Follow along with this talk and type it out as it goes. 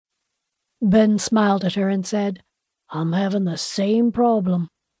Ben smiled at her and said, "I'm having the same problem.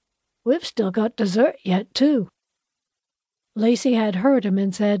 We've still got dessert yet, too." Lacey had heard him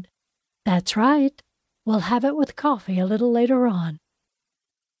and said, "That's right. We'll have it with coffee a little later on."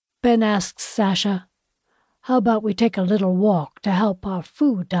 Ben asked Sasha, "How about we take a little walk to help our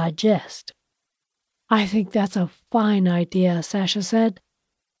food digest?" "I think that's a fine idea," Sasha said.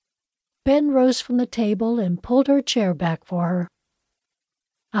 Ben rose from the table and pulled her chair back for her.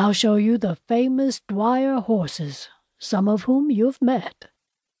 "I'll show you the famous Dwyer horses, some of whom you've met."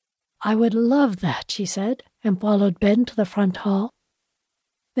 "I would love that," she said, and followed Ben to the front hall.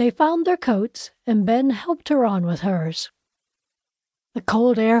 They found their coats, and Ben helped her on with hers. The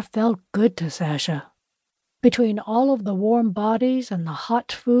cold air felt good to Sasha. Between all of the warm bodies and the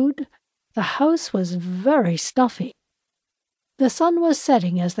hot food, the house was very stuffy. The sun was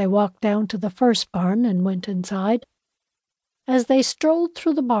setting as they walked down to the first barn and went inside. As they strolled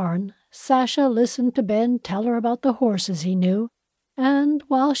through the barn, Sasha listened to Ben tell her about the horses he knew, and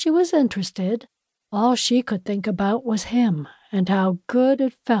while she was interested, all she could think about was him and how good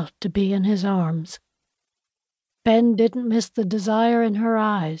it felt to be in his arms. Ben didn't miss the desire in her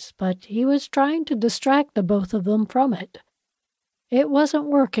eyes, but he was trying to distract the both of them from it. It wasn't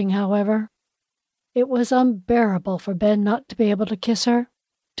working, however. It was unbearable for Ben not to be able to kiss her,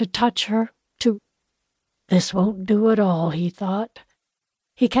 to touch her, to... "This won't do at all," he thought.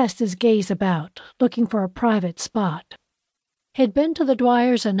 He cast his gaze about, looking for a private spot. He'd been to the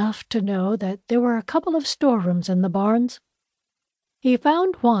Dwyers enough to know that there were a couple of storerooms in the barns. He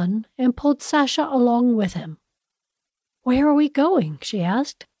found one and pulled Sasha along with him. "Where are we going?" she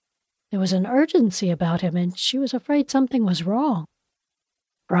asked. There was an urgency about him, and she was afraid something was wrong.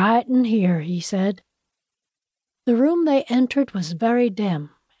 "Right in here," he said. The room they entered was very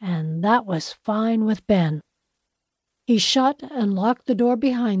dim, and that was fine with Ben. He shut and locked the door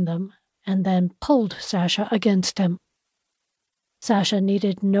behind them, and then pulled Sasha against him. Sasha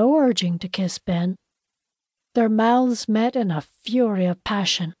needed no urging to kiss Ben. Their mouths met in a fury of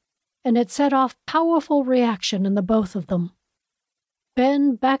passion, and it set off powerful reaction in the both of them.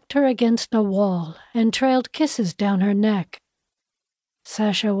 Ben backed her against a wall and trailed kisses down her neck.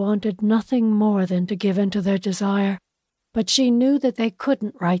 Sasha wanted nothing more than to give in to their desire, but she knew that they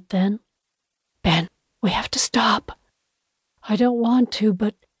couldn't right then. "Ben, we have to stop." "I don't want to,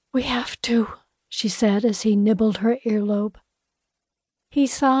 but we have to," she said as he nibbled her earlobe. He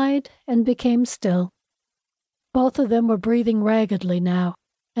sighed and became still. Both of them were breathing raggedly now,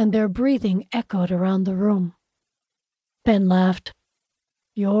 and their breathing echoed around the room. Ben laughed.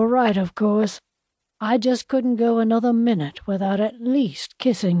 "You're right, of course. I just couldn't go another minute without at least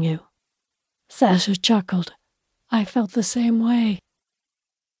kissing you." Sasha chuckled. "I felt the same way."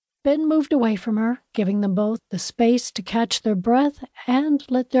 Ben moved away from her, giving them both the space to catch their breath and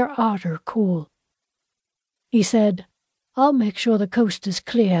let their ardor cool. He said, "I'll make sure the coast is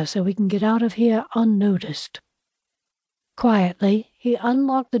clear so we can get out of here unnoticed." Quietly, he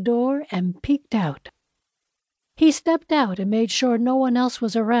unlocked the door and peeked out. He stepped out and made sure no one else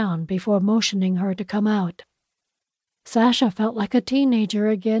was around before motioning her to come out. Sasha felt like a teenager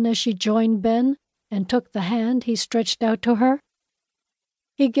again as she joined Ben and took the hand he stretched out to her.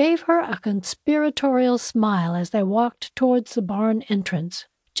 He gave her a conspiratorial smile as they walked towards the barn entrance,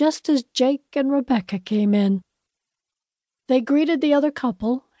 just as Jake and Rebecca came in. They greeted the other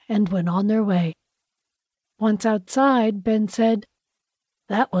couple and went on their way. Once outside, Ben said,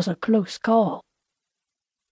 "That was a close call."